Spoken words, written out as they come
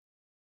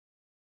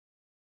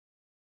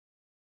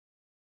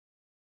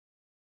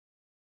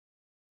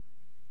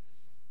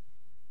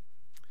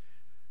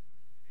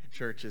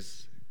Church,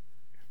 as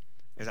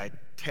I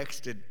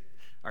texted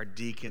our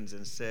deacons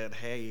and said,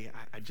 hey,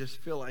 I just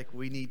feel like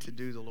we need to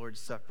do the Lord's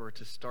Supper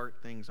to start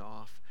things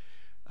off.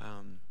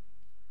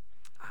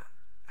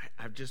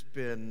 I've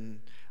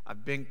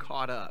been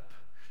caught up.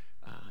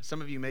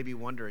 Some of you may be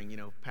wondering,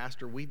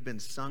 Pastor, we've been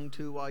sung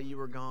to while you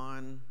were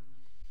gone.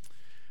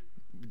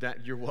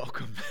 That you're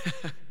welcome.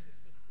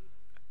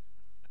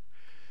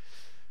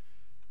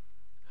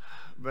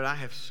 But I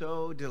have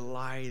so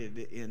delighted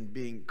in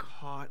being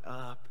caught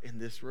up in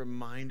this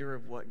reminder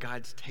of what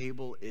God's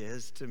table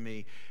is to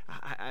me.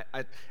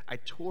 I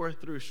tore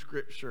through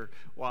Scripture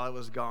while I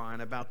was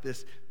gone about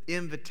this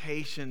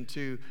invitation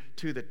to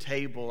the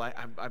table.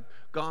 I've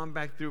gone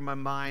back through my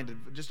mind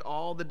of just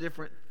all the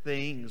different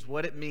things,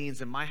 what it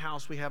means. In my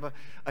house, we have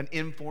an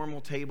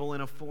informal table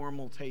and a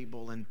formal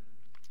table, and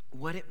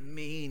what it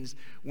means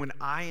when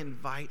I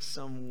invite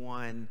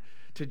someone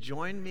to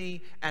join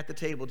me at the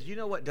table. Do you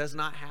know what does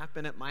not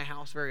happen at my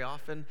house very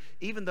often?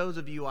 Even those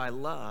of you I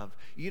love,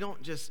 you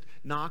don't just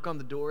knock on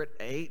the door at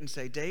 8 and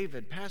say,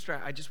 David, Pastor,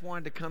 I just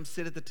wanted to come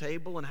sit at the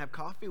table and have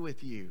coffee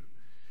with you,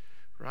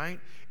 right?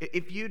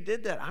 If you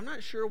did that, I'm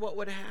not sure what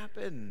would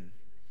happen.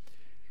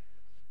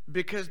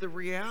 Because the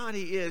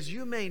reality is,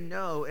 you may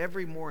know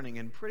every morning,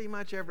 and pretty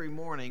much every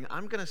morning,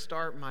 I'm going to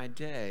start my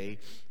day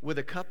with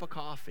a cup of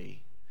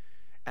coffee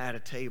at a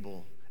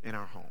table in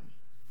our home.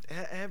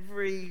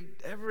 Every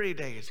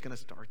day it's going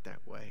to start that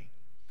way.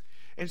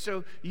 And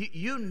so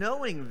you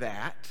knowing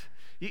that,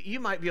 you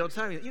might be able to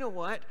tell me, you know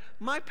what?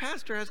 My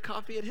pastor has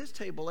coffee at his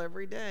table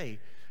every day.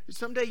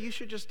 Someday you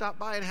should just stop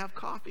by and have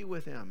coffee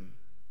with him.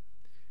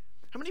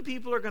 How many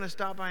people are going to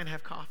stop by and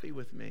have coffee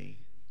with me?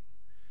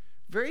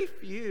 Very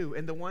few.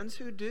 And the ones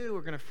who do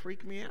are going to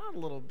freak me out a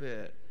little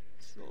bit.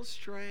 It's a little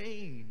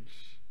strange.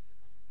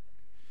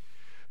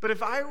 But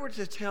if I were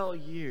to tell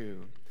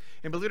you,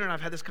 and believe it or not,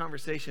 I've had this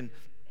conversation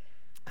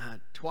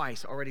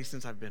twice already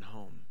since I've been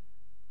home.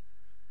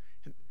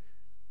 And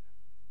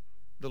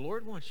the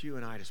Lord wants you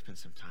and I to spend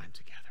some time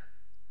together.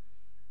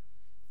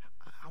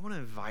 I want to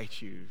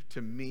invite you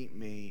to meet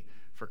me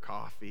for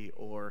coffee,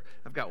 or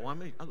I've got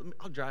one.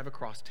 I'll drive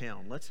across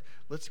town.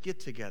 Let's get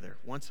together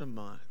once a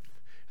month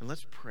and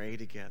let's pray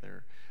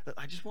together.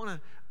 I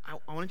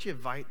want you to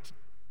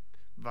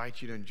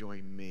invite you to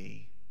join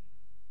me.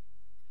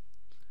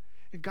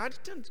 And God's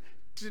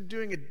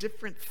doing a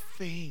different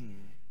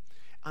thing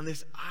on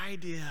this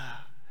idea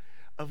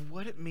of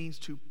what it means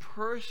to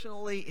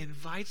personally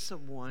invite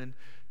someone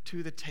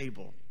to the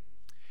table.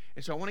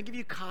 And so I want to give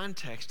you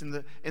context, and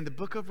the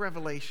book of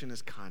Revelation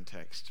is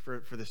context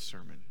for this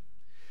sermon.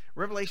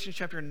 Revelation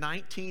chapter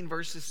 19,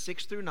 verses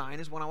 6 through 9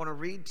 is what I want to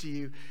read to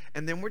you,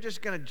 and then we're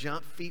just going to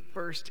jump feet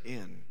first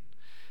in.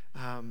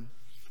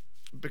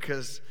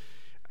 Because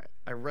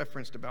I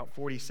referenced about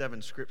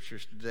 47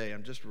 scriptures today.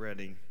 I'm just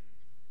ready.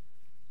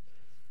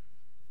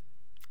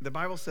 The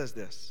Bible says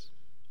this.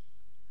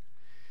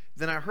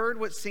 Then I heard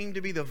what seemed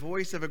to be the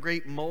voice of a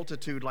great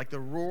multitude, like the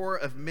roar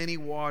of many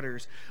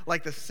waters,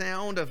 like the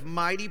sound of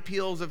mighty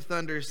peals of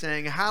thunder,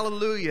 saying,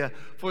 Hallelujah,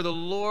 for the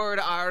Lord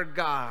our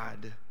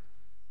God,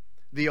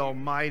 the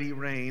Almighty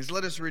reigns.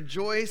 Let us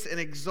rejoice and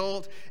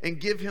exult and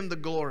give him the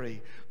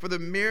glory. For the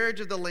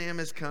marriage of the Lamb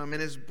has come,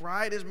 and his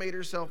bride has made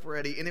herself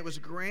ready. And it was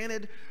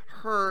granted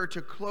her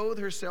to clothe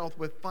herself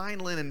with fine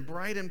linen,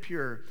 bright and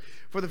pure.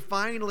 For the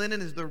fine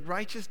linen is the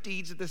righteous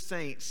deeds of the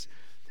saints.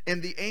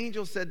 And the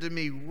angel said to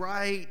me,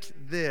 write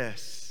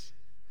this,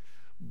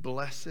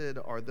 blessed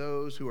are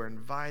those who are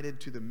invited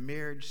to the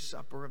marriage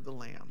supper of the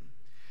Lamb.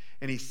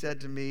 And he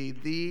said to me,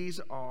 these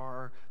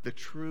are the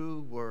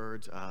true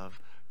words of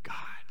God.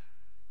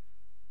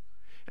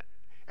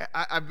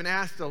 I've been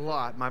asked a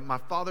lot. My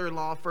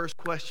father-in-law, first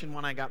question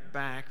when I got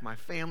back, my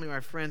family,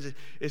 my friends,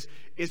 is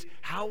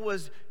how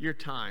was your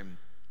time?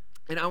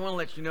 And I want to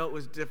let you know it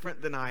was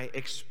different than I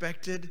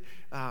expected.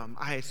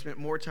 I spent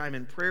more time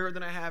in prayer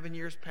than I have in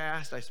years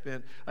past. I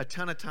spent a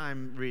ton of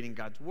time reading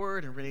God's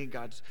Word and reading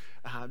God's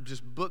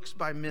just books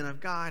by men of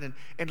God.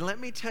 And let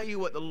me tell you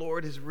what the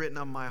Lord has written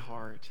on my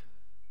heart.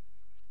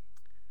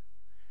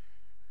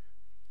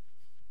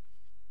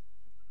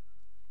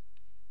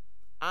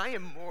 I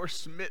am more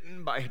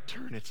smitten by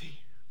eternity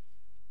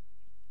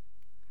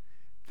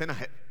than I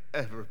have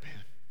ever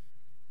been.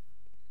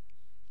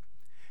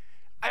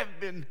 I've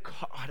been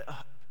caught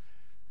up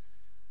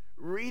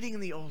reading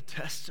the Old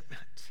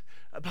Testament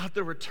about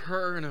the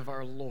return of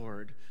our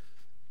Lord.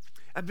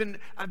 I've been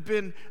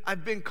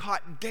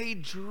caught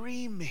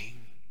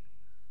daydreaming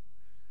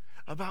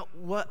about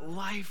what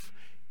life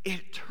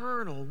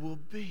eternal will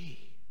be.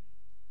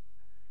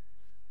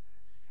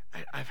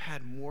 I've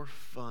had more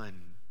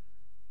fun.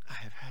 I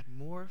have had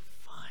more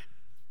fun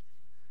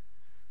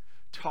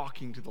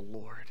talking to the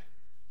Lord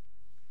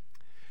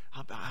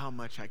about how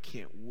much I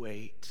can't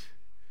wait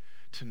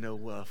to know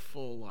what a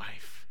full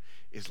life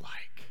is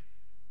like.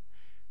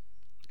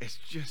 It's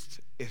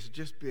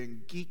just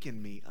been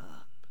geeking me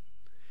up.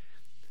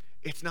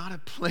 It's not a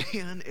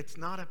plan, it's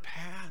not a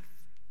path.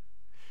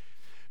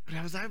 But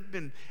as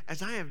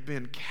I have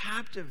been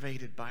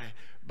captivated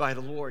by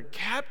the Lord,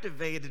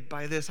 captivated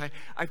by this,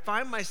 I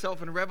find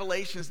myself in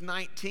Revelations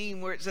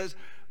 19 where it says,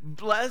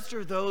 blessed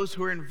are those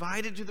who are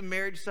invited to the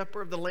marriage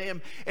supper of the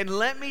Lamb. And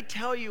let me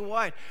tell you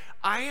what,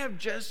 I have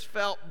just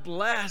felt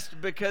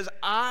blessed because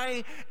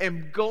I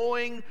am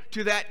going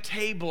to that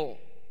table.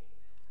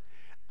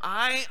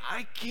 I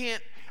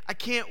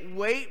can't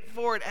wait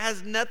for it. It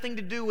has nothing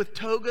to do with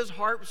togas,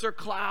 harps, or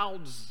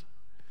clouds.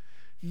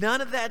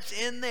 None of that's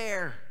in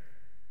there.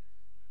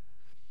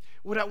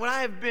 What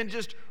I have been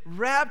just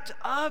wrapped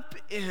up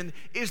in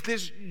is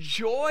this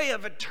joy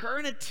of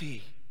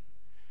eternity.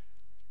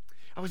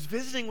 I was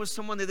visiting with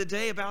someone the other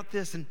day about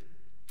this, and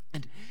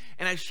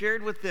I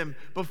shared with them,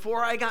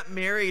 before I got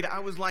married, I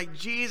was like,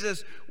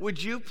 Jesus,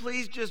 would you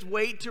please just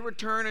wait to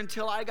return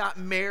until I got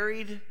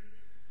married?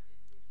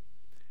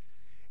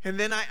 And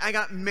then I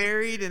got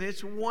married, and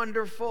it's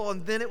wonderful.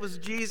 And then it was,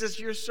 Jesus,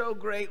 you're so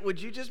great.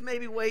 Would you just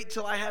maybe wait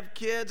till I have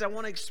kids? I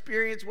want to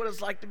experience what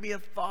it's like to be a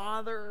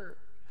father.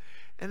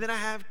 And then I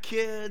have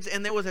kids.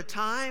 And there was a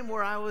time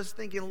where I was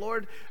thinking,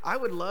 Lord, I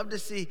would love to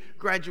see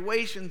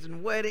graduations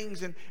and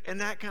weddings and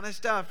that kind of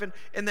stuff.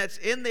 And that's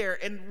in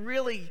there. And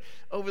really,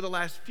 over the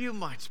last few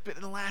months, but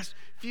in the last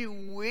few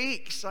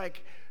weeks,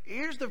 like,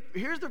 here's the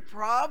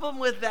problem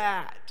with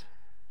that.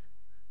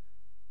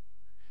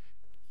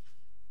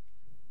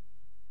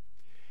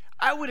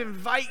 I would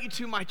invite you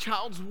to my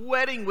child's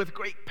wedding with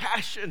great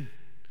passion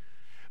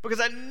because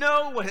I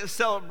know what a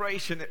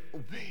celebration it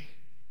will be.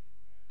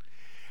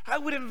 I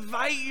would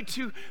invite you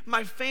to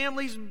my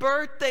family's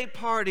birthday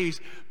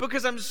parties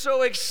because I'm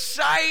so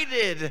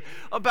excited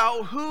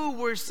about who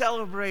we're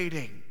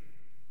celebrating.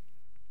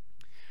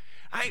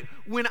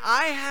 When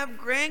I have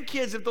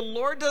grandkids, if the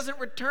Lord doesn't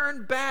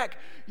return back,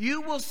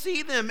 you will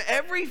see them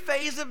every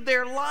phase of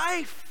their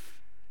life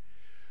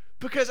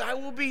because I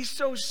will be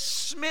so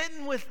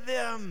smitten with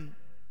them.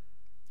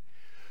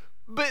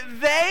 But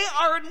they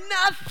are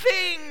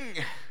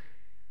nothing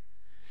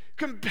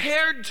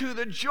compared to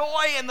the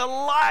joy and the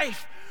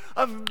life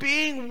of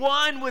being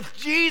one with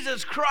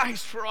Jesus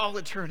Christ for all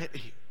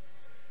eternity.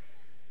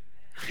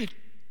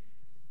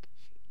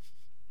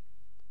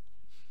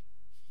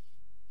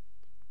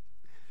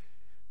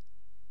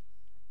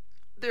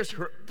 There's a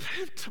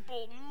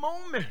repentable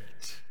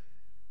moment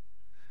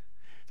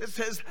that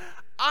says,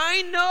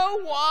 I know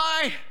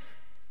why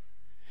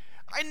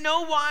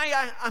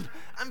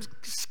I'm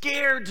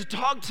scared to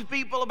talk to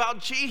people about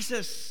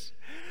Jesus.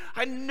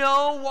 I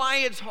know why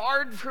it's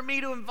hard for me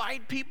to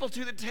invite people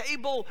to the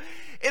table.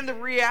 And the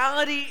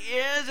reality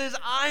is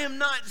I am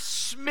not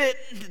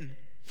smitten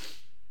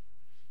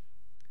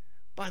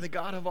by the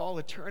God of all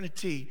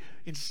eternity.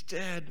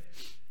 Instead,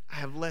 I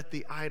have let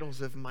the idols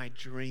of my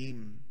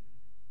dream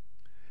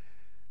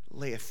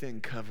lay a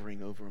thin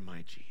covering over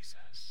my Jesus.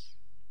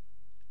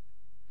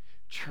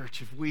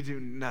 Church, if we do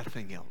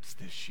nothing else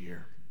this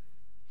year,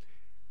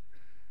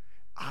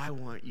 I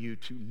want you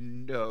to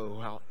know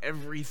how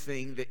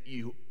everything that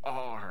you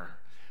are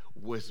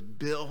was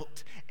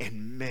built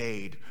and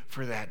made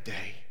for that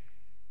day.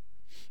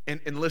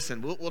 And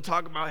listen, we'll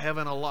talk about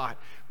heaven a lot,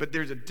 but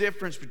there's a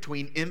difference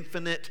between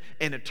infinite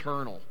and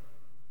eternal.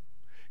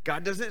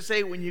 God doesn't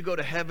say when you go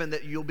to heaven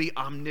that you'll be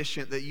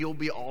omniscient, that you'll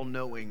be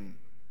all-knowing.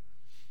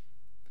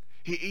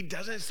 He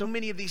doesn't. So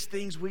many of these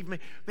things we've made.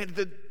 Man,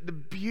 the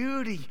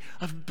beauty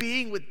of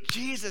being with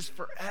Jesus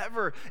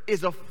forever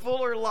is a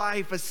fuller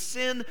life, a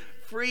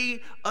sin-free,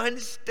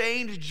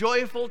 unstained,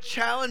 joyful,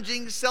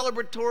 challenging,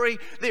 celebratory.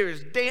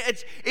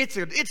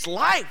 It's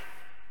life.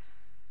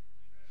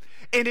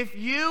 And if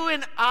you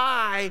and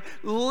I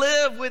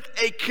live with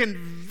a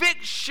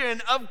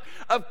conviction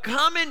of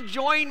come and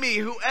join me,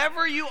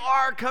 whoever you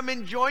are, come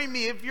and join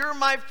me. If you're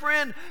my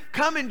friend,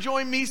 come and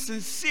join me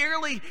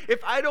sincerely.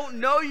 If I don't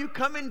know you,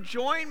 come and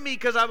join me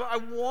because I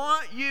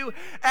want you.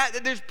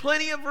 There's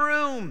plenty of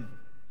room.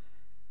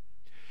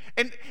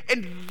 And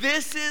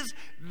this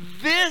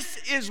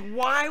is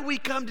why we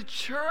come to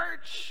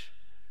church.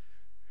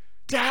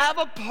 To have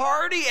a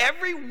party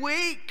every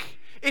week.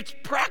 It's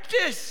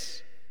practice.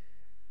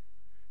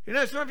 You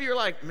know, some of you are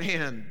like,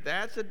 man,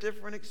 that's a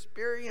different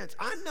experience.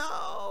 I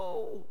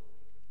know.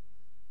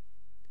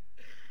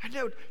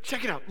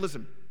 Check it out.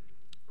 Listen.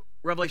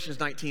 Revelations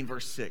 19,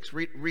 verse 6.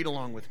 Read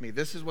along with me.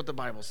 This is what the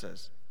Bible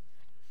says.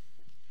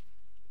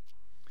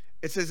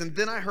 It says, and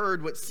then I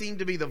heard what seemed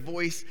to be the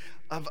voice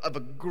of a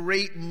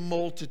great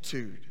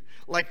multitude,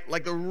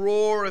 like the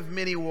roar of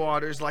many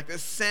waters, like the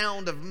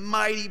sound of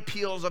mighty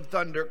peals of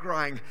thunder,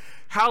 crying,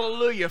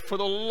 hallelujah, for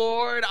the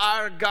Lord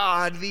our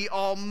God, the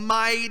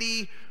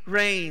Almighty,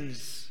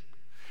 reigns.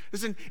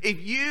 Listen, if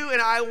you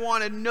and I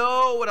want to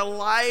know what a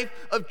life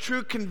of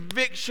true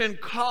conviction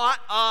caught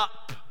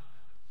up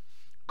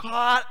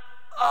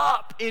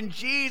in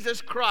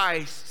Jesus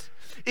Christ,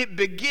 it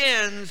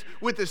begins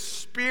with a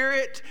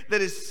spirit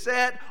that is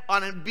set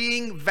on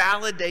being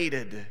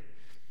validated,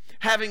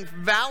 having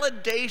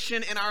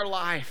validation in our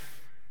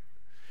life.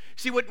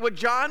 See, what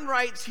John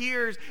writes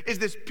here is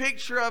this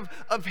picture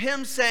of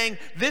him saying,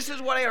 this is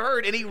what I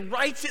heard, and he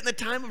writes it in the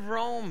time of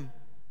Rome.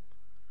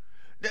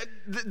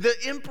 the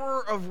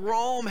emperor of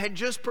Rome had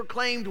just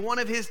proclaimed one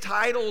of his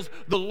titles,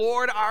 the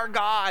Lord our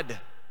God.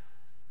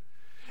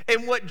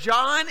 And what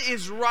John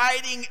is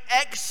writing,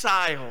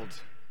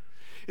 exiled,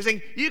 is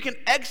saying, you can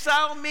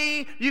exile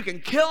me, you can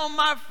kill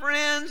my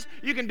friends,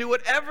 you can do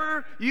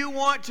whatever you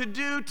want to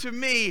do to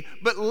me,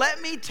 but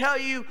let me tell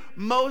you,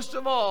 most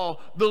of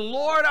all, the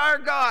Lord our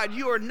God,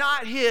 you are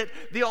not hit,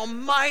 the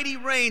Almighty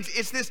reigns.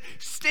 It's this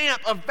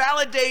stamp of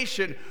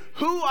validation.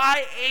 Who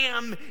I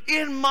am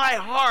in my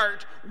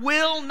heart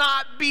will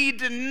not be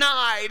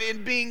denied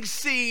in being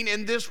seen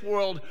in this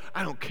world.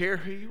 I don't care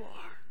who you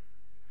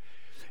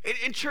are.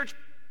 In church,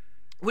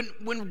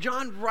 when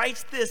John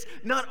writes this,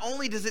 not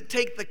only does it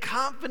take the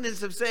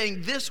confidence of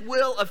saying this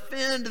will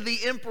offend the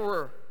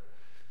emperor,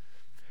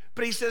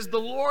 but he says the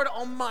Lord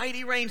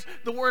Almighty reigns.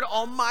 The word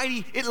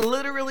Almighty, it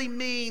literally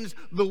means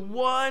the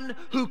one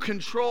who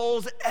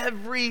controls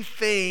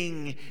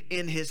everything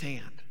in his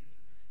hand.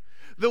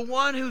 The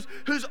one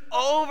who's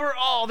over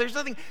all. There's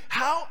nothing.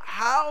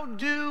 How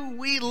do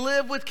we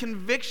live with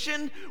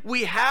conviction?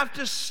 We have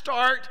to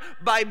start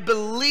by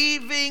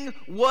believing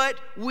what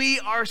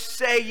we are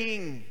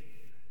saying.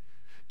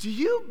 Do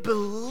you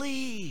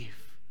believe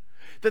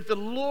that the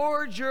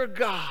Lord your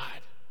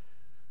God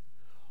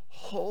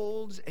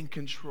holds and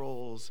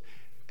controls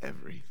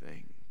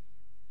everything?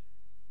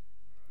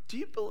 Do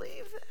you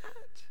believe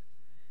that?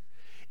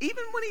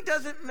 Even when he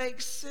doesn't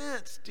make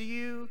sense, do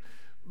you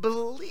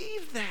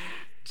believe that?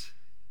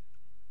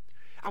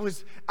 I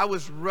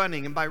was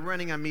running, and by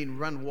running I mean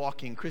run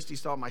walking. Christy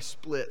saw my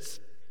splits,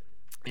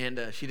 and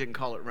she didn't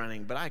call it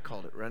running, but I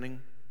called it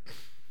running.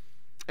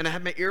 And I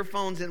had my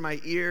earphones in my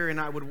ear, and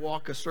I would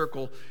walk a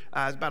circle.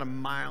 It's about a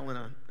mile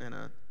and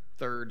a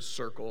third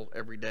circle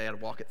every day.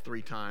 I'd walk it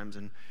 3 times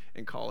and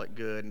call it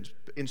good. And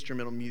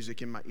instrumental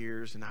music in my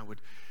ears, and I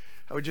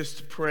would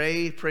just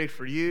pray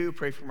for you,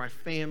 pray for my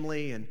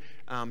family. And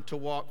to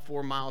walk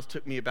 4 miles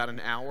took me about an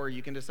hour.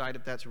 You can decide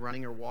if that's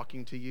running or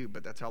walking to you,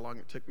 but that's how long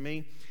it took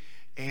me.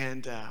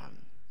 And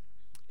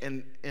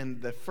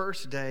the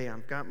first day,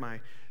 I've got my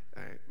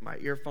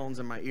earphones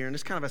in my ear, and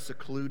it's kind of a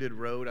secluded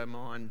road I'm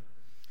on.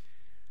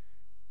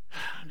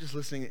 I'm just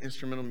listening to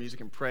instrumental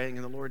music and praying,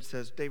 and the Lord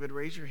says, David,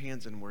 raise your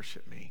hands and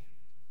worship me.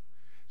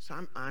 So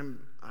I'm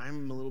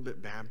a little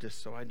bit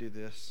Baptist, so I do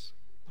this.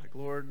 Like,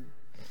 Lord,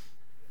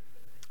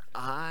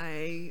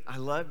 I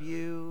love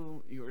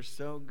you. You are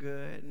so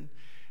good. And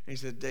he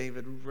said,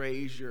 David,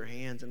 raise your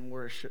hands and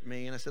worship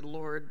me. And I said,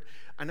 Lord,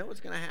 I know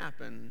what's going to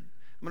happen.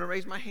 I'm going to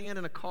raise my hand,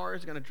 and a car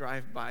is going to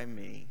drive by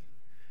me.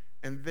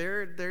 And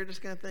they're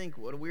just going to think,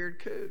 what a weird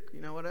kook,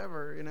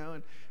 whatever,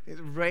 and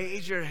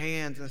raise your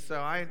hands. And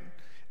so I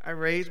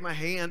raise my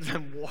hands.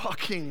 I'm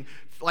walking,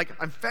 like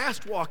I'm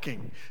fast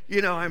walking.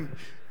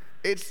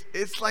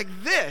 It's like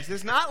this.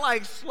 It's not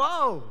like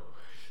slow.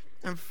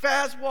 I'm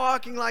fast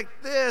walking like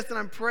this, and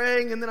I'm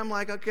praying, and then I'm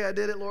like, okay, I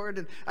did it, Lord.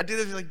 And I did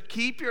this, like,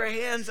 keep your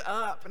hands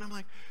up. And I'm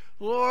like,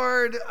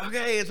 Lord,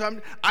 okay. And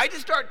so I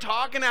just start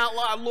talking out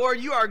loud.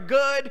 Lord, you are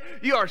good.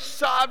 You are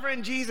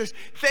sovereign. Jesus,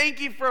 thank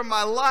you for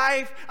my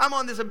life. I'm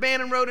on this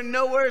abandoned road and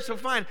nowhere, so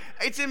fine.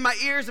 It's in my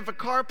ears. If a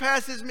car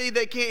passes me,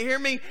 they can't hear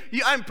me.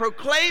 I'm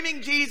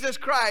proclaiming Jesus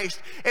Christ.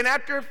 And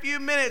after a few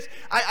minutes,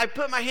 I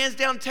put my hands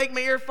down, take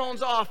my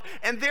earphones off,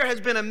 and there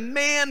has been a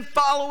man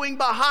following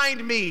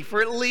behind me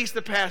for at least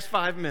the past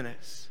 5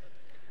 minutes.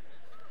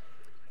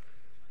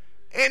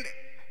 And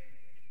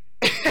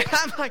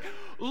I'm like,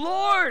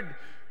 Lord,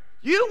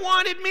 you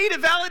wanted me to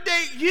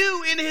validate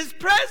you in his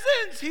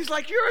presence. He's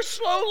like, you're a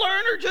slow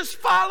learner. Just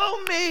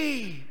follow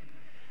me.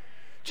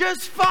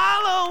 Just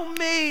follow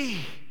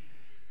me.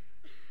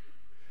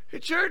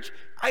 At church,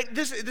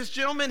 this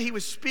gentleman, he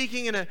was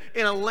speaking in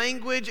a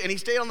language, and he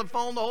stayed on the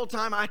phone the whole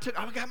time. I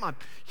got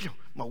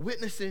my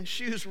witnessing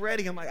shoes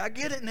ready. I'm like, I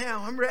get it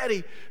now. I'm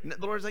ready. And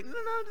the Lord's like, no,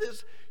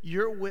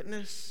 your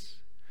witness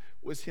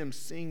was him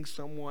seeing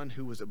someone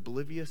who was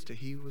oblivious to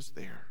he was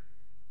there.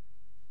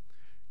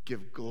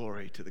 Give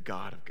glory to the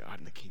God of God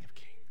and the King of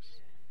Kings.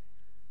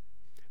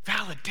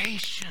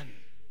 Validation.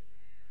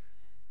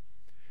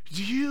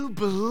 Do you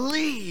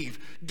believe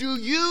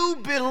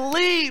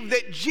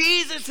that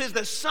Jesus is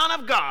the Son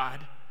of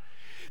God,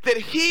 that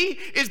he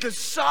is the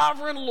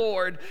sovereign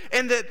Lord,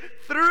 and that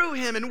through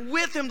him and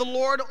with him the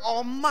Lord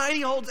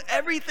Almighty holds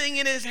everything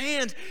in his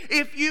hands?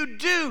 If you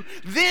do,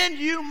 then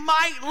you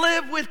might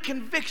live with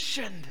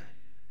conviction.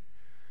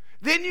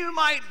 Then you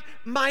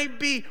might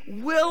be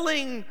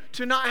willing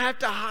to not have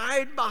to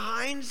hide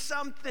behind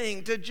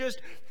something, to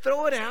just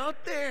throw it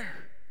out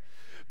there.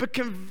 But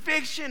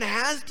conviction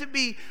has to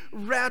be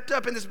wrapped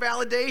up in this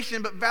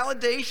validation, but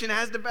validation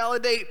has to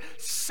validate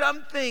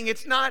something.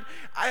 It's not,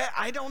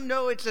 I don't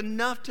know, it's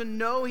enough to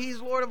know he's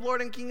Lord of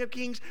Lords and King of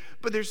Kings,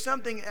 but there's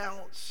something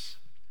else.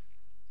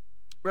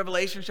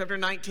 Revelation chapter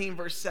 19,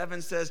 verse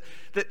 7 says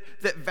that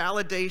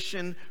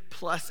validation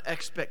plus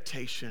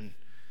expectation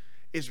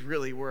is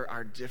really where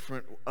our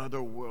different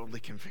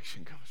otherworldly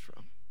conviction comes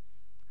from.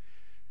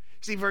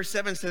 See, verse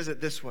 7 says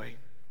it this way.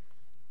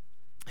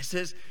 It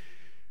says,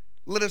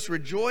 Let us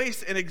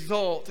rejoice and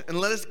exult, and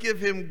let us give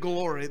him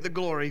glory, the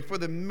glory, for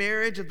the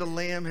marriage of the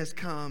Lamb has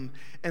come,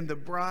 and the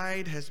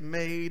bride has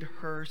made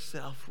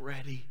herself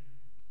ready.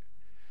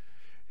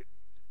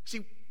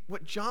 See,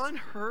 what John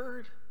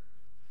heard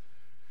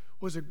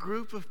was a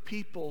group of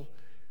people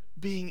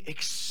being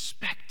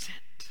expectant,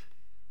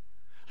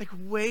 like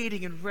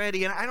waiting and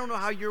ready. And I don't know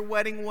how your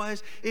wedding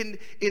was. In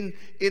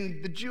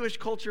the Jewish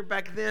culture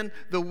back then,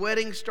 the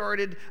wedding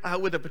started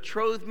with a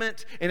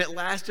betrothment, and it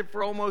lasted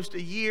for almost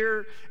a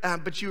year.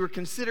 But you were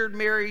considered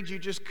married. You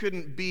just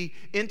couldn't be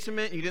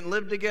intimate. You didn't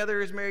live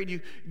together as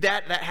married.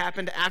 That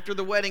happened after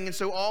the wedding. And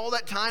so all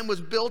that time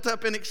was built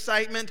up in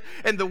excitement.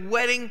 And the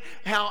wedding,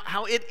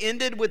 how it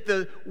ended with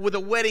a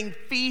wedding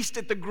feast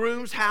at the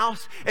groom's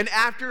house. And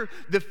after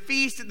the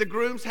feast at the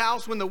groom's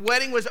house, when the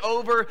wedding was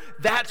over,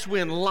 that's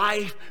when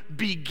life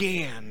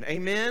began.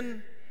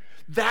 Amen?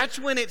 That's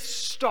when it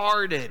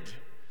started.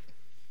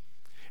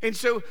 And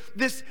so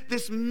this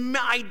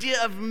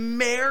idea of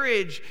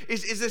marriage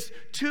is this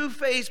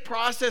two-phase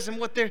process. And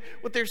what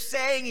they're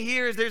saying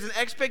here is there's an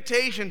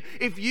expectation.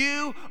 If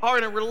you are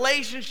in a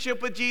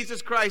relationship with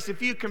Jesus Christ,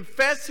 if you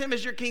confess him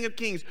as your King of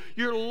Kings,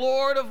 your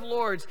Lord of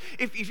Lords,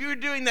 if you're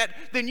doing that,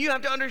 then you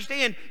have to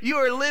understand you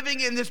are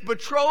living in this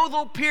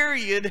betrothal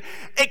period,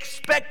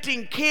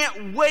 expecting,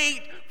 can't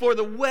wait for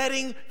the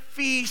wedding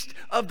feast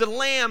of the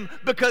Lamb,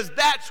 because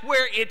that's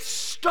where it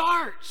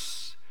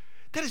starts.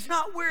 That is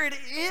not where it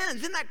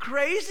ends. Isn't that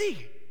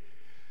crazy?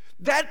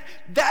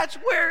 That's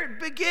where it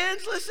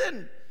begins.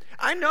 Listen,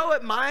 I know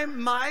at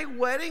my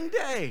wedding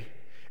day,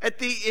 at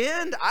the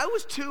end, I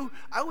was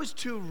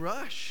too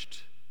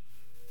rushed.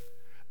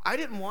 I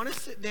didn't want to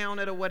sit down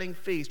at a wedding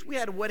feast. We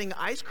had wedding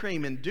ice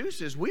cream and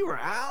deuces. We were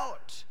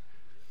out.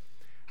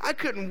 I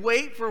couldn't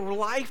wait for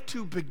life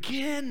to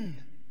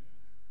begin.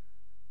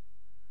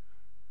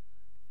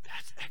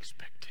 That's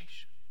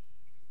expectation.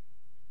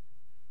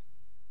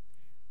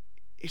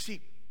 You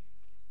see,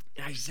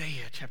 in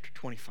Isaiah chapter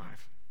 25,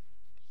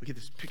 we get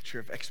this picture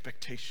of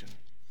expectation.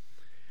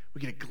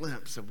 We get a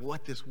glimpse of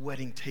what this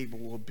wedding table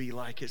will be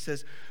like. It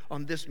says,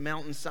 on this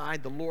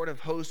mountainside, the Lord of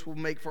hosts will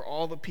make for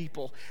all the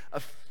people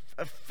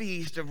a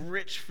feast of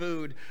rich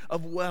food,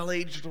 of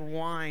well-aged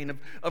wine,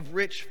 of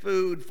rich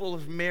food full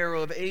of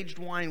marrow, of aged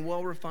wine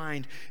well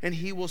refined. And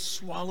he will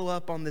swallow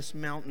up on this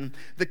mountain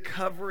the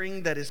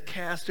covering that is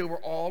cast over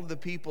all the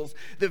peoples,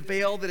 the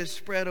veil that is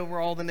spread over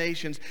all the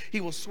nations.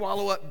 He will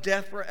swallow up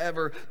death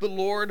forever. The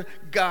Lord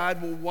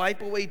God will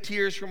wipe away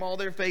tears from all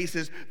their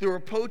faces. The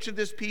reproach of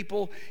this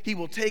people he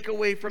will take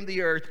away from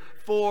the earth.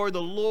 For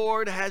the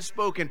Lord has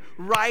spoken.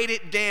 Write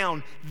it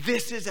down.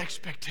 This is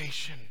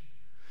expectation.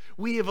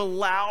 We have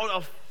allowed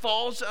a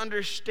false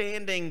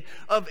understanding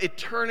of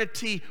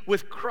eternity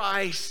with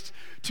Christ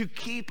to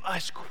keep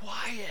us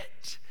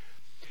quiet.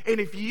 And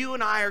if you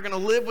and I are going to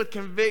live with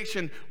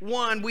conviction,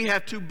 one, we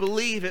have to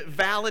believe it,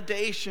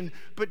 validation.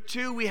 But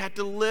two, we have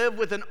to live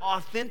with an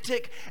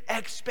authentic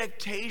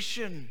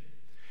expectation.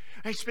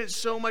 I spent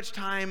so much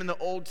time in the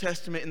Old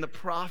Testament in the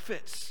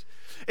prophets.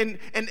 And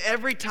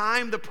every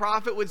time the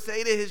prophet would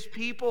say to his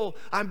people,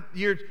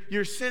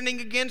 you're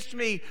sinning against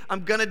me.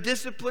 I'm going to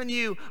discipline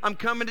you. I'm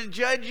coming to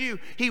judge you.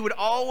 He would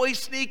always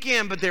sneak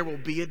in, but there will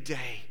be a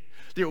day.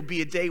 There will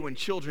be a day when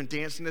children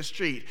dance in the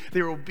street.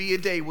 There will be a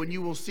day when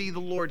you will see the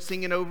Lord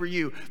singing over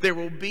you. There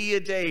will be a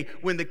day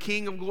when the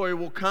King of Glory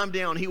will come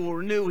down. He will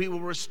renew. He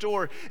will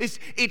restore.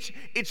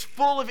 It's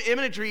full of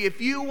imagery. If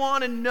you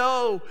want to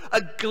know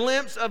a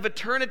glimpse of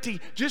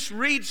eternity, just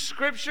read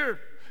Scripture.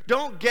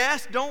 Don't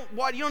guess. You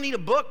don't need a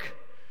book.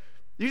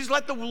 You just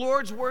let the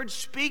Lord's word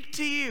speak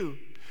to you.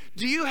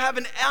 Do you have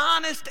an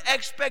honest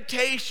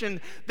expectation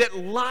that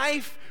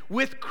life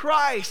with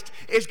Christ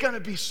is going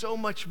to be so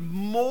much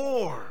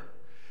more?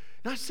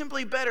 Not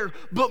simply better,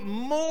 but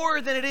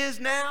more than it is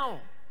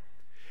now.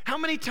 How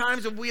many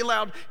times have we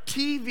allowed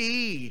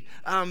TV,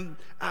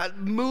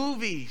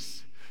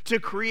 movies, to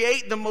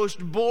create the most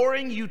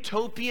boring,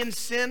 utopian,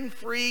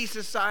 sin-free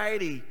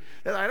society?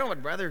 I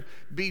would rather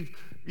be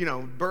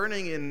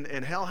burning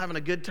in hell having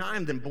a good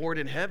time than bored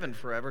in heaven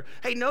forever.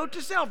 Hey, note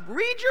to self,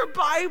 read your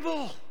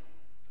Bible.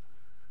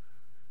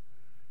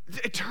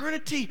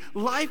 Eternity,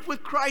 life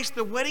with Christ,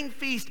 the wedding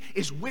feast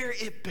is where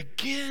it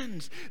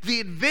begins.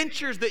 The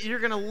adventures that you're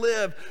going to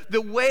live,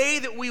 the way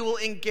that we will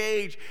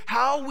engage,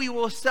 how we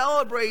will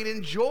celebrate,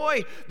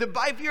 enjoy.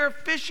 If you're a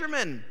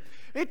fisherman,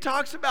 it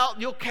talks about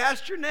you'll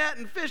cast your net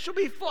and fish will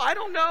be full. I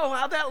don't know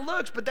how that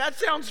looks, but that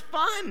sounds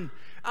fun.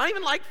 I don't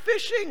even like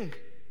fishing.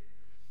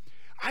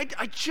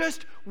 I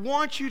just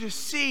want you to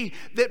see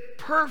that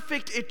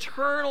perfect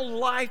eternal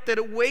life that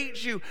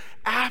awaits you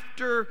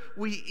after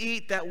we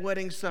eat that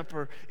wedding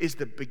supper is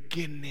the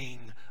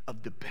beginning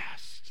of the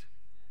best.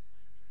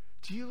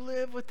 Do you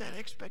live with that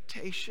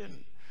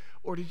expectation?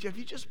 Or have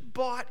you just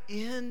bought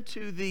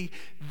into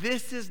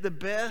this is the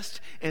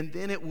best and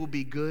then it will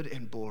be good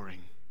and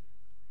boring?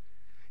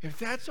 If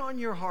that's on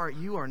your heart,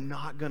 you are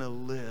not going to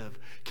live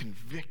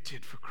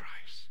convicted for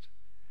Christ.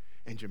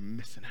 And you're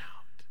missing out.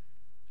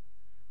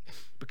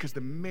 Because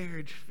the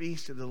marriage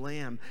feast of the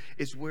Lamb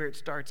is where it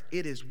starts.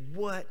 It is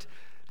what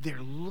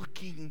they're looking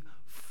looking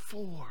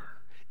for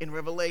in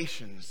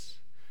Revelations.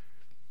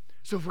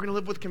 So if we're going to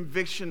live with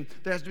conviction,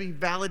 there has to be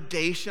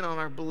validation on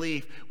our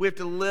belief. We have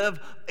to live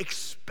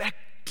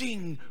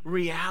expecting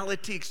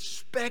reality,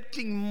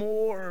 expecting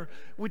more,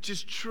 which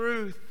is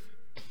truth.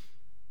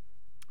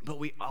 But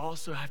we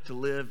also have to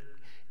live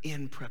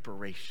in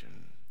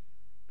preparation.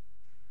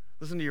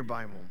 Listen to your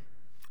Bible.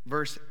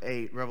 Verse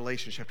 8,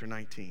 Revelation chapter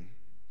 19.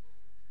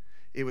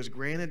 It was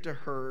granted to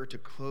her to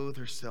clothe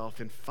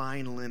herself in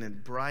fine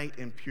linen, bright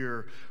and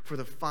pure, for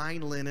the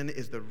fine linen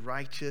is the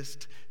righteous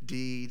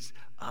deeds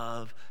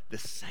of the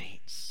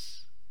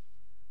saints.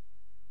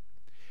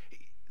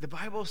 The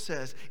Bible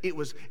says it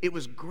was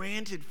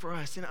granted for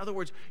us. In other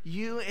words,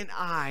 you and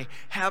I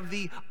have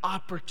the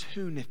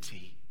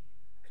opportunity.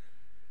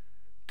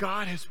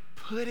 God has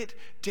put it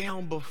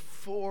down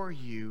before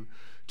you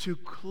to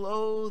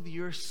clothe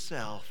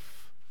yourself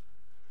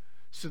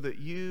so that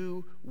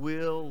you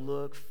will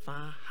look fine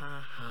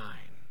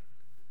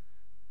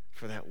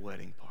for that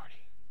wedding party.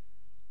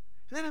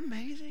 Isn't that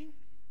amazing?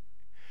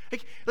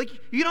 Like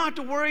you don't have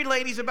to worry,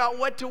 ladies, about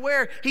what to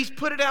wear. He's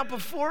put it out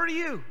before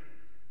you.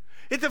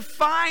 It's a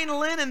fine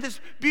linen, this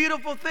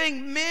beautiful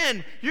thing.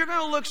 Men, you're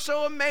going to look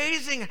so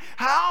amazing.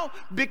 How?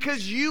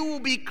 Because you will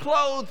be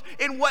clothed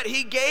in what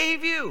He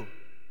gave you.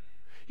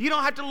 You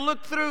don't have to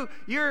look through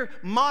your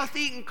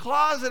moth-eaten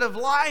closet of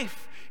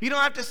life. You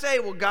don't have to say,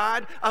 well,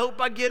 God, I hope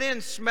I get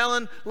in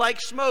smelling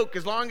like smoke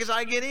as long as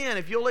I get in,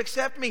 if you'll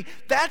accept me.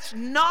 That's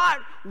not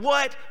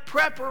what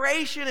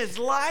preparation is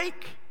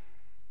like.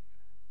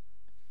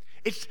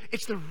 It's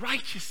the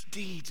righteous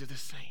deeds of the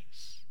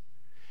saints.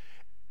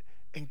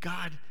 And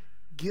God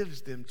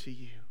gives them to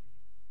you.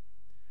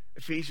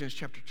 Ephesians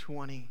chapter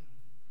 3,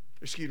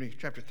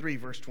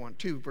 verse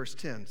 2, verse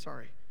 10,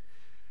 sorry.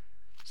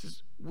 It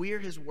says, we are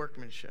His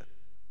workmanship,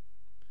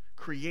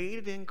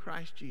 created in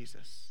Christ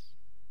Jesus.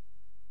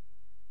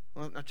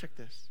 Well, now check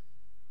this.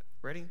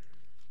 Ready?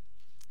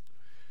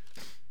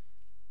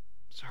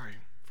 Sorry.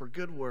 For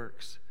good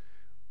works,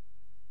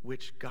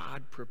 which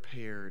God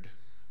prepared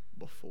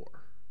before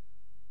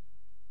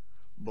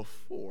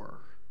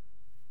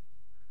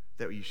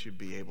that you should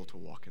be able to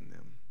walk in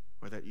them,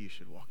 or that you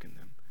should walk in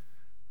them.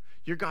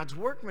 You're God's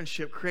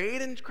workmanship,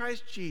 created in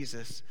Christ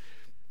Jesus,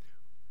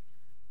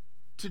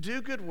 to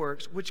do good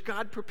works, which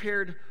God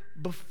prepared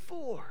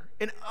before.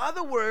 In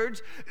other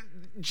words,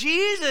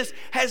 Jesus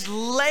has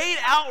laid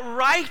out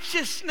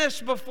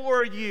righteousness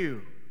before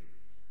you.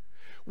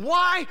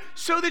 Why?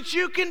 So that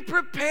you can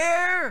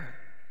prepare.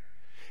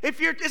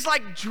 It's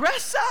like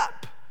dress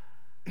up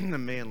in a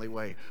manly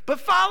way, but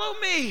follow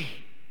me.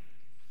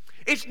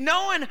 It's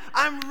knowing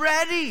I'm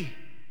ready.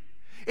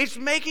 It's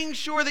making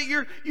sure that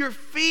your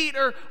feet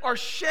are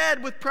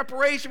shed with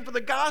preparation for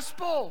the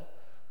gospel.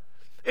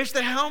 It's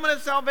the helmet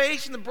of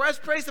salvation, the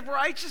breastplate of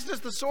righteousness,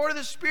 the sword of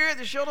the Spirit,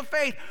 the shield of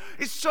faith.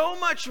 It's so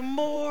much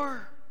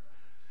more.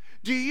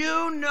 Do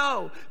you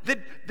know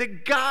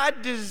that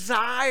God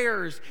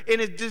desires and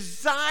has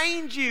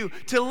designed you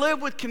to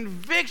live with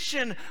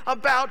conviction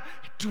about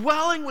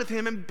dwelling with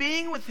Him and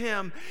being with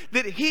Him,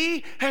 that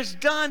He has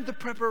done the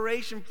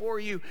preparation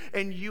for you,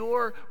 and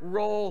your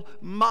role,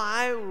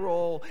 my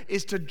role,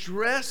 is to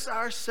dress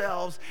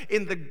ourselves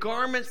in the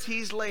garments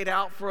He's laid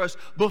out for us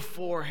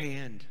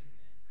beforehand.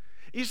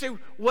 You say,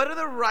 what are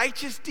the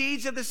righteous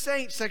deeds of the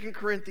saints? 2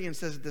 Corinthians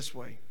says it this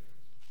way.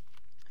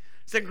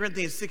 2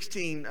 Corinthians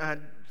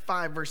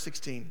 5, verse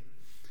 16.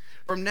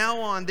 From now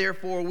on,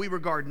 therefore, we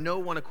regard no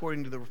one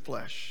according to the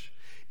flesh.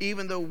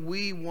 Even though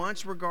we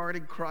once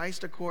regarded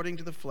Christ according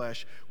to the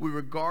flesh, we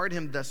regard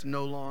Him thus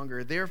no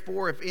longer.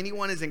 Therefore, if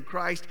anyone is in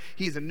Christ,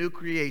 he is a new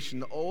creation.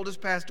 The old has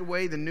passed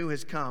away, the new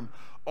has come.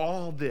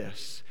 All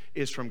this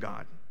is from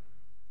God.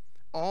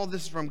 All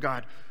this is from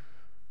God,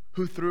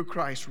 who through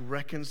Christ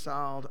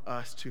reconciled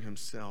us to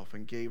Himself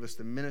and gave us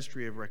the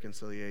ministry of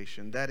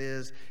reconciliation. That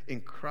is, in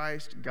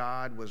Christ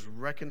God was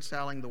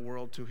reconciling the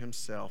world to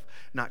Himself,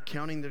 not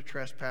counting their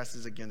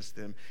trespasses against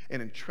them,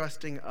 and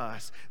entrusting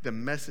us the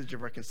message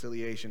of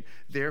reconciliation.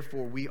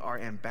 Therefore, we are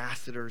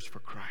ambassadors for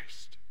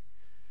Christ,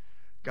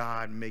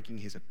 God making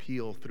His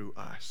appeal through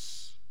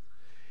us.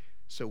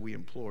 So we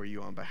implore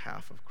you on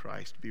behalf of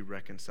Christ, be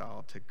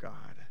reconciled to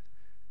God.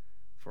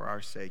 For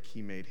our sake,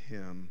 He made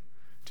Him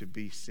to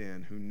be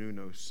sin who knew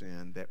no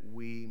sin, that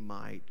we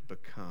might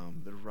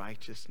become the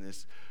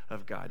righteousness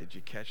of God. Did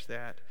you catch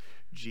that?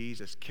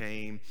 Jesus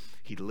came,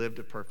 He lived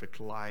a perfect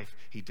life,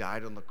 He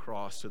died on the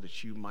cross so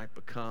that you might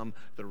become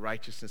the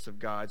righteousness of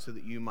God, so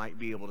that you might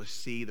be able to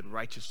see the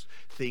righteous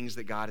things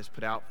that God has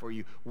put out for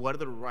you. What are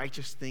the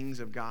righteous things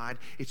of God?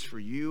 It's for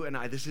you and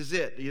I. This is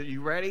it.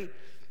 You ready?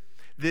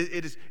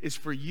 It's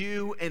for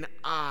you and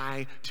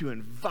I to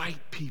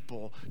invite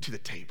people to the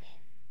table.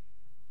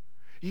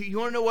 You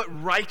want to know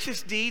what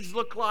righteous deeds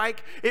look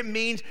like? It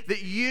means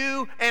that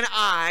you and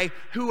I,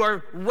 who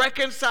are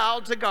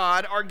reconciled to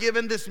God, are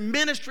given this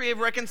ministry of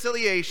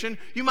reconciliation.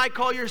 You might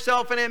call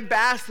yourself an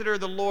ambassador,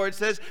 the Lord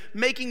says,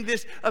 making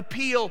this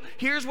appeal.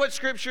 Here's what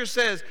Scripture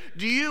says.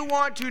 Do you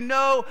want to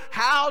know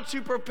how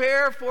to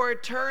prepare for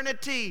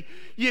eternity?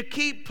 You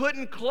keep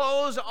putting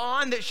clothes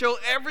on that show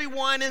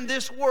everyone in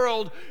this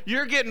world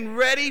you're getting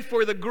ready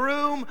for the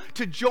groom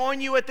to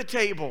join you at the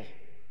table.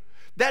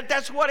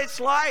 That's what it's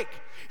like.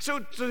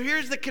 So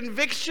here's the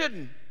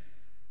conviction.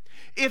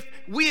 If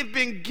we have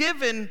been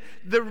given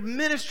the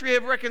ministry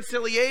of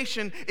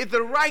reconciliation, if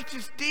the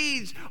righteous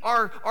deeds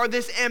are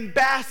this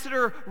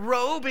ambassador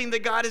robing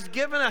that God has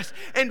given us,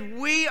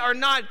 and we are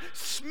not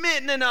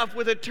smitten enough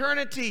with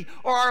eternity,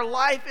 or our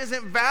life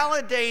isn't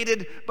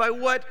validated by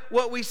what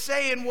we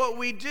say and what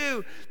we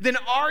do, then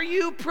are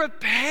you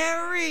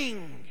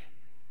preparing?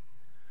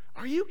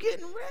 Are you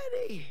getting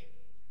ready?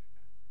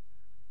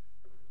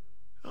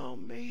 Oh,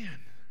 man.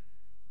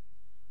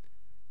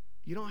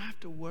 You don't have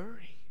to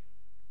worry.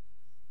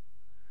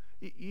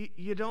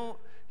 You don't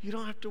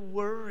have to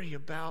worry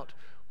about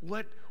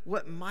what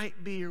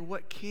might be or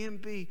what can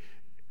be.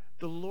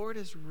 The Lord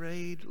has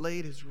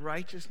laid His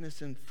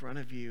righteousness in front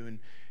of you, and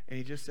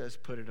He just says,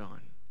 put it on.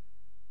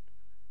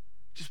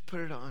 Just put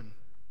it on.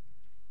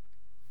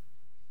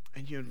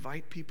 And you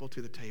invite people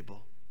to the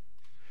table.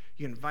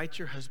 You invite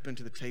your husband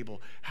to the table.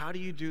 How do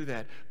you do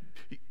that?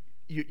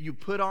 You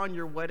put on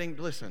your wedding.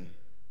 Listen,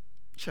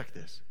 check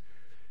this.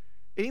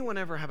 Anyone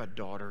ever have a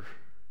daughter?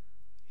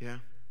 Yeah?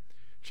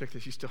 Check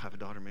this. You still have a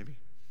daughter, maybe.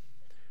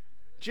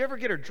 Did you ever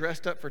get her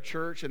dressed up for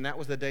church, and that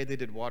was the day they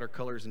did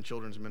watercolors in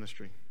children's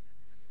ministry?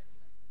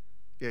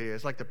 Yeah.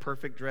 It's like the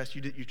perfect dress.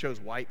 You chose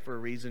white for a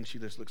reason. She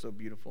just looks so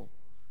beautiful.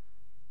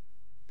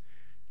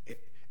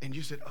 And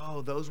you said,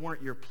 oh, those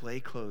weren't your play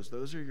clothes.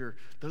 Those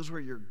were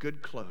your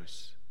good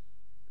clothes.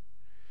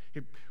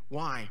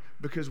 Why?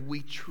 Because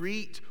we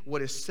treat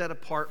what is set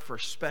apart for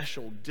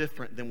special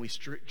different than we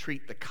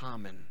treat the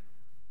common.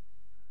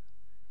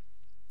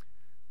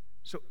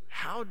 So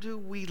how do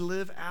we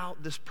live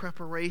out this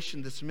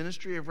preparation, this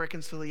ministry of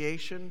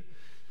reconciliation?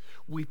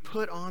 We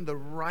put on the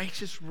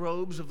righteous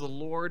robes of the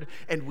Lord,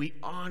 and we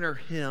honor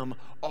Him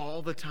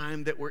all the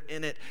time that we're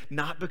in it,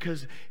 not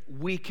because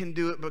we can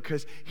do it,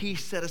 because He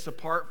set us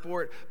apart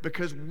for it,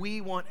 because we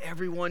want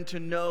everyone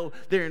to know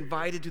they're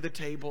invited to the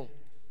table.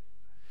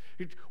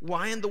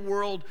 Why in the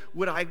world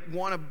would I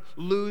want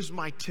to lose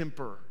my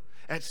temper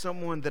at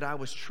someone that I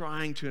was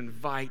trying to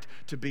invite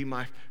to be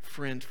my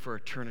friend for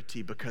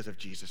eternity because of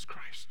Jesus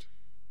Christ?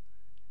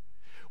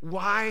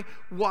 Why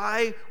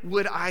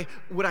would I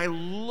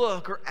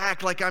look or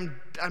act like I'm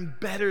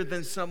better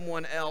than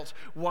someone else?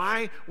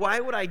 Why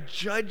would I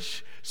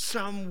judge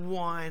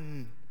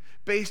someone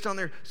based on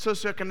their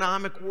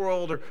socioeconomic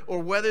world or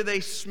whether they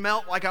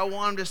smelt like I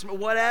want them to smell,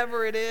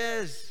 whatever it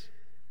is?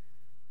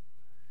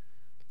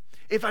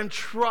 If I'm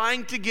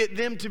trying to get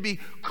them to be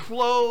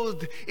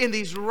clothed in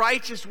these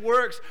righteous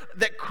works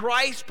that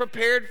Christ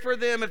prepared for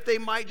them, if they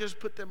might just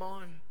put them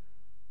on.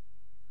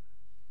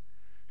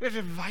 You have to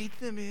invite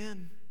them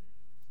in.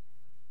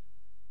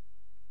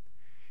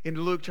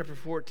 In Luke chapter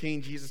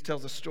 14, Jesus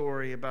tells a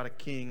story about a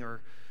king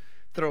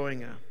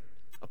throwing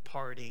a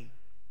party.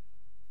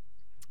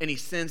 And he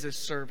sends his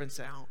servants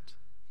out.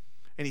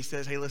 And he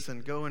says, hey,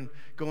 listen, go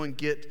and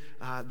get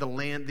the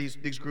land,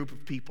 these group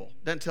of people.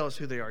 Doesn't tell us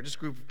who they are, just a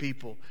group of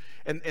people.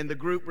 And the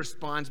group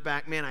responds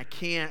back, man, I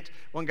can't.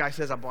 One guy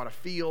says, I bought a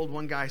field.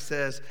 One guy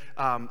says,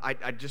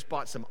 I just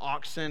bought some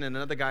oxen. And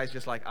another guy's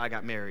just like, I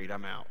got married,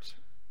 I'm out.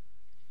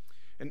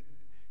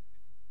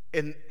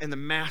 And the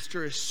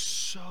master is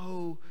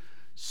so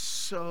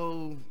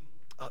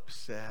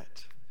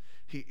upset.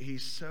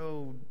 He's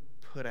so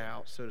put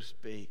out, so to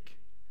speak.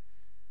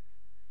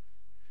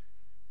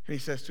 And he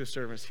says to his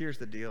servants, here's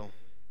the deal.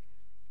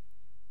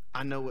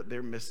 I know what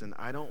they're missing.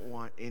 I don't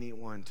want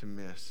anyone to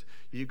miss.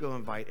 You go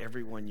invite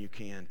everyone you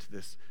can to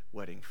this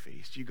wedding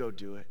feast. You go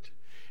do it.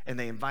 And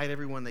they invite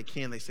everyone they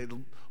can. They say,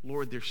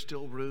 Lord, there's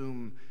still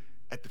room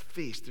at the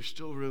feast. There's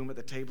still room at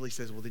the table. He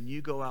says, well, then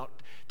you go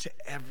out to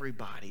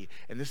everybody.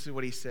 And this is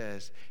what he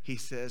says. He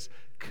says,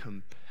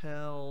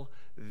 compel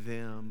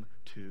them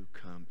to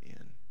come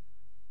in.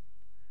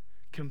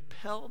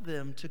 Compel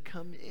them to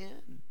come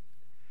in.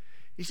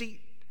 You see,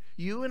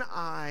 you and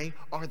I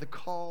are the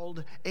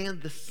called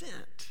and the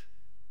sent.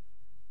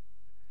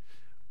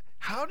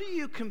 How do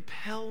you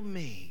compel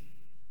me?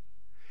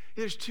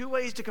 There's two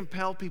ways to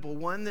compel people.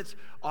 One that's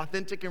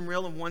authentic and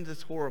real and one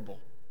that's horrible,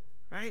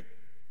 right?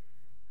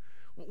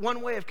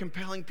 One way of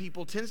compelling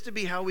people tends to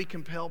be how we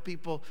compel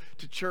people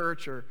to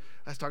church, or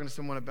I was talking to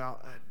someone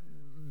about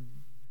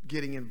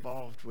getting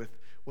involved with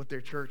what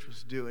their church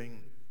was doing.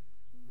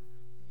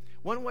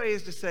 One way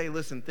is to say,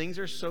 listen, things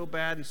are so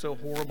bad and so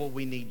horrible,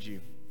 we need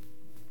you.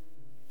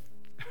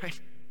 Right?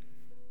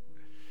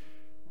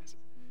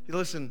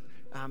 Listen,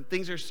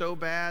 things are so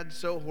bad,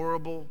 so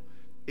horrible,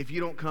 if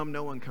you don't come,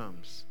 no one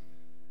comes.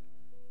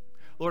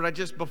 Lord,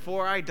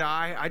 before I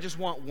die, I just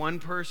want one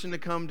person to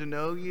come to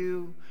know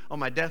you. On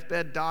my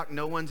deathbed, Doc,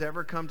 no one's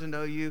ever come to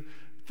know you.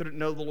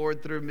 know the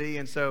Lord through me,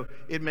 and so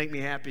it'd make me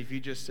happy if you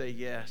just say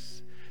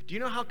yes. Do you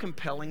know how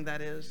compelling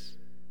that is?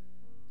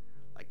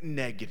 Like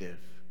negative.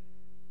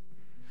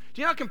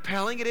 Do you know how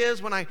compelling it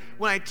is when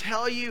I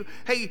tell you,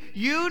 hey,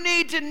 you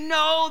need to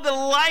know the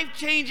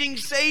life-changing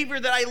Savior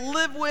that I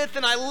live with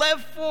and I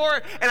live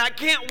for, and I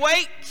can't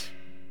wait.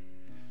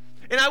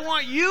 And I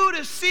want you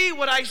to see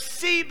what I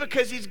see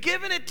because He's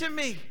given it to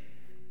me.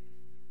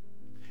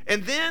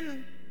 And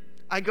then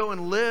I go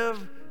and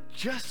live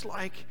just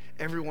like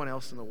everyone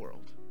else in the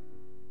world.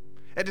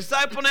 At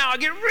Disciple Now, I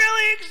get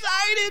really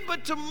excited,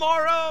 but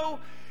tomorrow,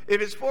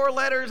 if it's 4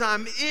 letters,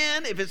 I'm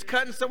in. If it's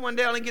cutting someone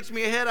down and gets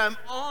me ahead, I'm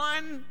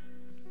on.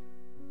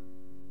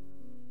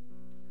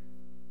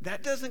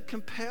 That doesn't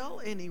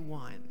compel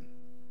anyone.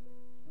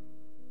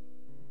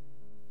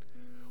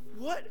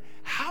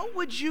 How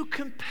would you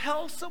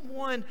compel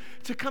someone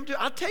to come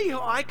to? I'll tell you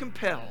how I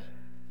compel.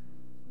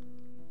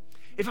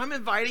 If I'm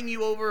inviting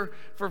you over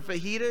for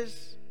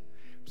fajitas,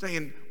 I'm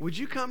saying, would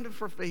you come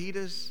for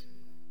fajitas?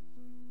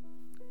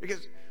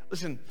 Because,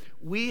 listen,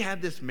 we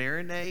have this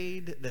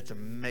marinade that's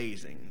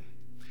amazing.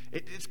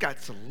 It's got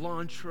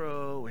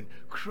cilantro and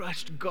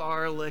crushed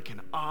garlic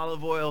and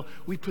olive oil.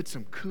 We put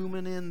some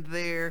cumin in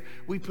there.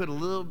 We put a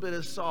little bit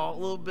of salt, a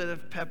little bit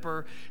of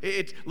pepper.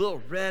 It's a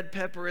little red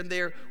pepper in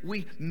there.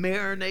 We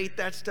marinate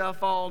that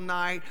stuff all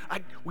night.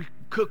 We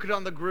cook it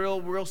on the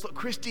grill real slow.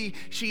 Christy,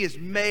 she has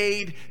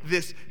made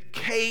this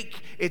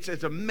cake. It's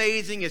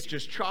amazing. It's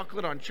just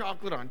chocolate on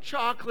chocolate on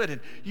chocolate. And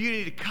you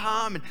need to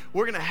come, and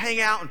we're going to hang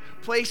out and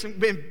play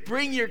and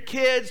bring your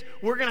kids.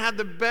 We're going to have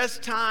the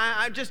best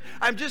time.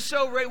 I'm just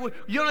so ready.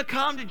 You want to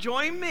come to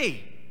join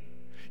me?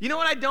 You know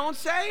what I don't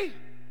say?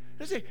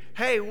 I say,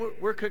 hey,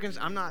 we're cooking.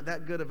 I'm not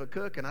that good of a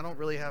cook, and I don't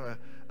really have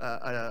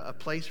a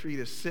place for you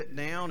to sit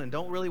down and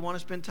don't really want to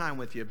spend time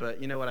with you.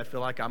 But you know what? I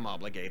feel like I'm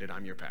obligated.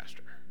 I'm your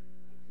pastor.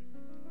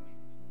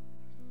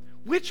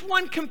 Which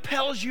one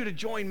compels you to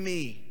join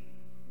me?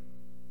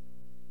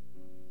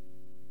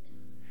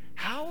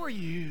 How are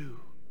you,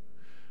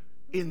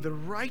 in the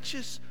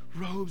righteous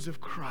robes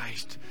of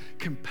Christ,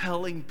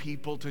 compelling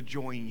people to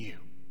join you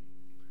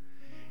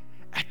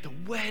at the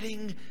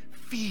wedding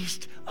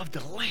feast of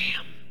the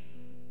Lamb?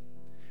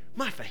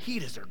 My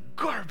fajitas are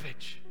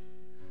garbage.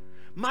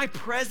 My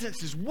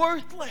presence is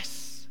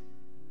worthless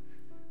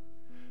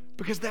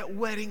because that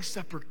wedding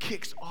supper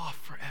kicks off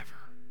forever.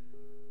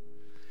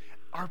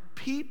 Are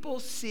people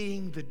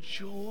seeing the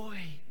joy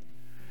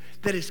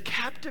that has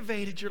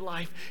captivated your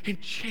life and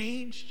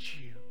changed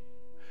you?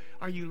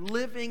 Are you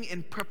living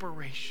in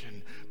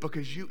preparation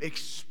because you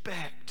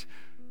expect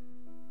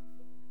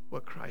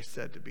what Christ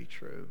said to be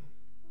true?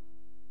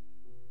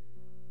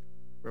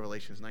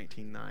 Revelations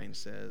 19:9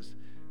 says,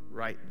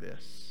 write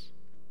this: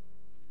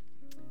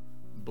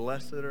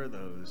 blessed are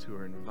those who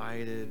are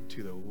invited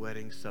to the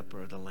wedding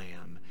supper of the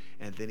Lamb.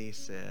 And then he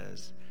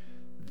says,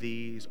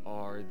 these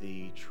are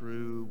the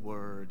true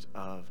words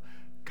of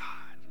God.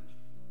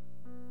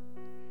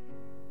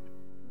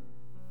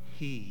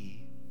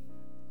 He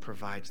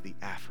provides the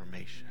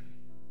affirmation.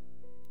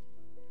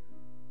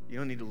 You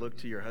don't need to look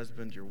to your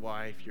husband, your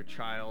wife, your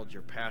child,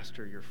 your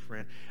pastor, your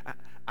friend.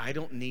 I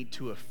don't need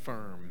to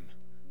affirm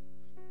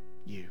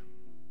you.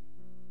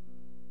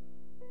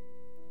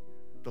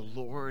 The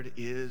Lord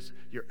is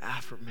your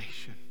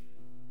affirmation.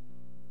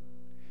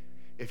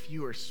 If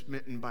you are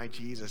smitten by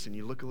Jesus and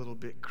you look a little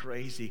bit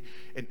crazy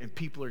and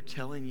people are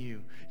telling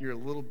you you're a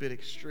little bit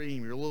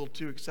extreme, you're a little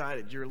too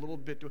excited,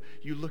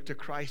 you look to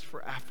Christ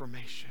for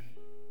affirmation.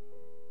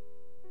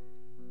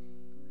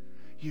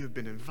 You have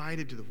been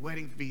invited to the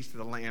wedding feast of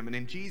the Lamb, and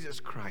in Jesus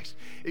Christ,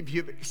 if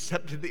you've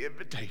accepted the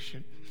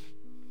invitation,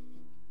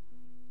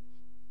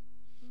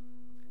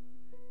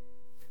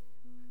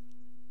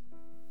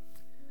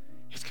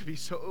 it's going to be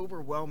so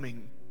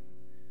overwhelming.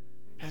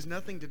 It has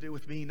nothing to do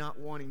with me not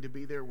wanting to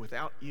be there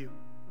without you.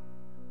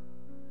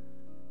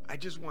 I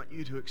just want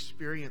you to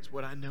experience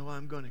what I know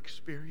I'm going to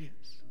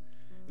experience,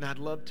 and I'd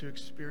love to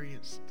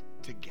experience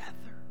together.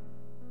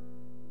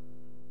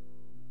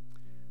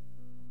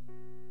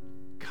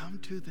 Come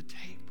to the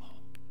table.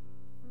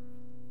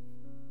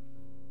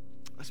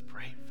 Let's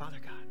pray. Father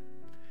God,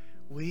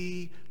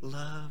 we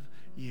love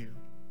you.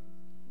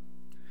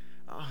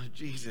 Oh,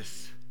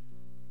 Jesus.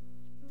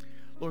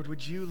 Lord,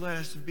 would you let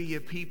us be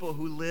a people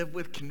who live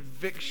with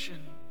conviction,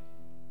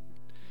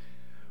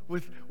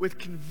 with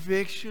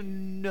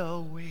conviction,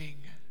 knowing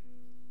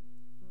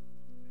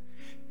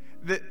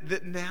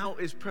that now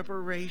is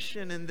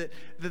preparation and that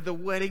the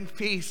wedding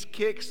feast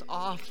kicks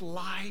off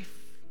life.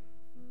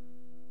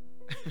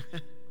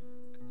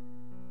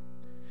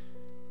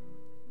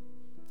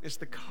 It's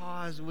the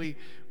cause we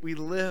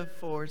live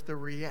for. It's the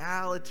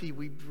reality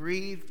we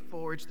breathe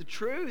for. It's the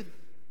truth.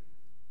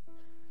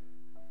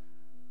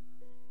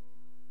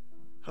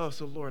 Oh,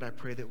 so Lord, I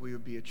pray that we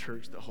would be a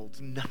church that holds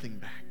nothing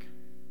back.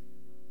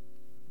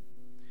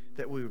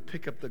 That we would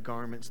pick up the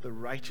garments, the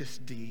righteous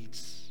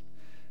deeds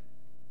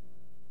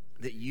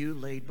that you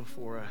laid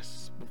before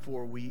us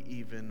before we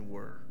even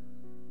were.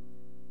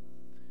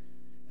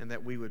 And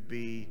that we would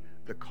be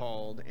the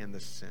called and the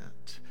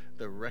sent,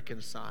 the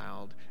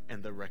reconciled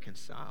and the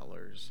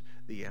reconcilers,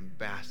 the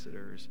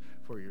ambassadors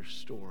for your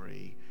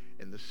story.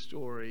 And the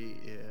story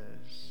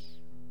is,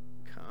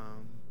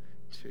 come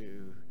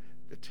to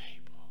the table.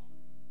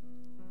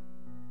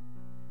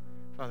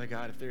 Father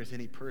God, if there's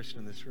any person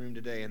in this room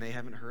today and they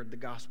haven't heard the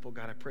gospel,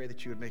 God, I pray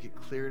that you would make it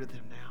clear to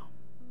them now.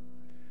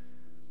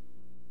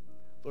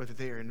 Lord, that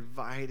they are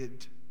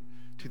invited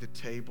to the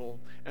table,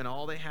 and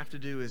all they have to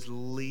do is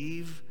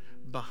leave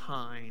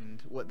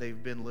behind what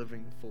they've been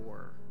living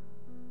for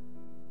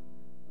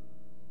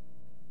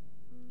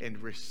and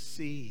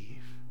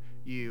receive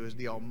you as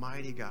the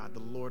Almighty God, the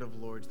Lord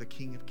of Lords, the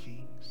King of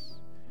Kings,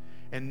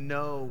 and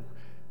know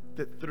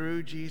that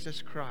through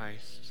Jesus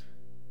Christ,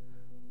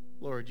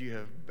 Lord, you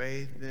have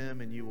bathed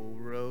them and you will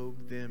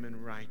robe them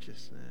in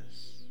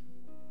righteousness.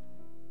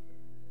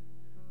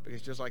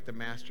 Because just like the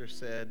master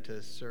said to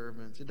his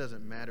servants, it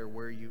doesn't matter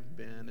where you've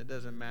been. It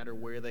doesn't matter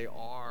where they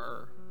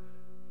are.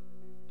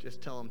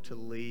 Just tell them to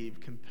leave.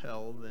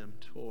 Compel them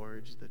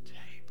towards the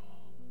table.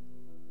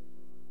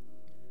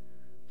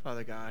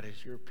 Father God,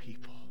 as your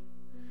people,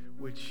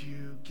 would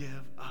you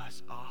give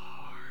us a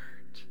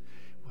heart?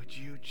 Would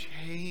you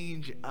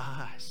change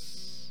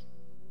us?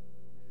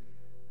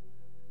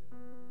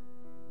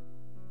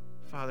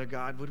 Father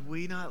God, would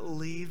we not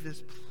leave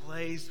this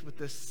place with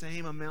the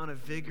same amount of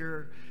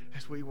vigor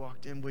as we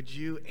walked in? Would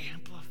you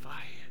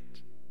amplify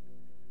it?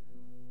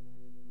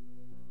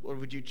 Lord,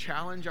 would you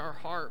challenge our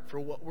heart for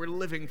what we're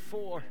living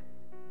for?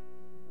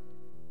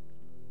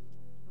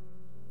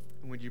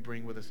 And would you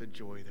bring with us a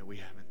joy that we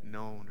haven't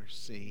known or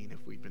seen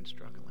if we've been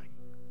struggling?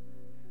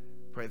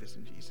 Pray this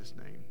in Jesus'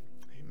 name.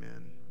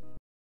 Amen.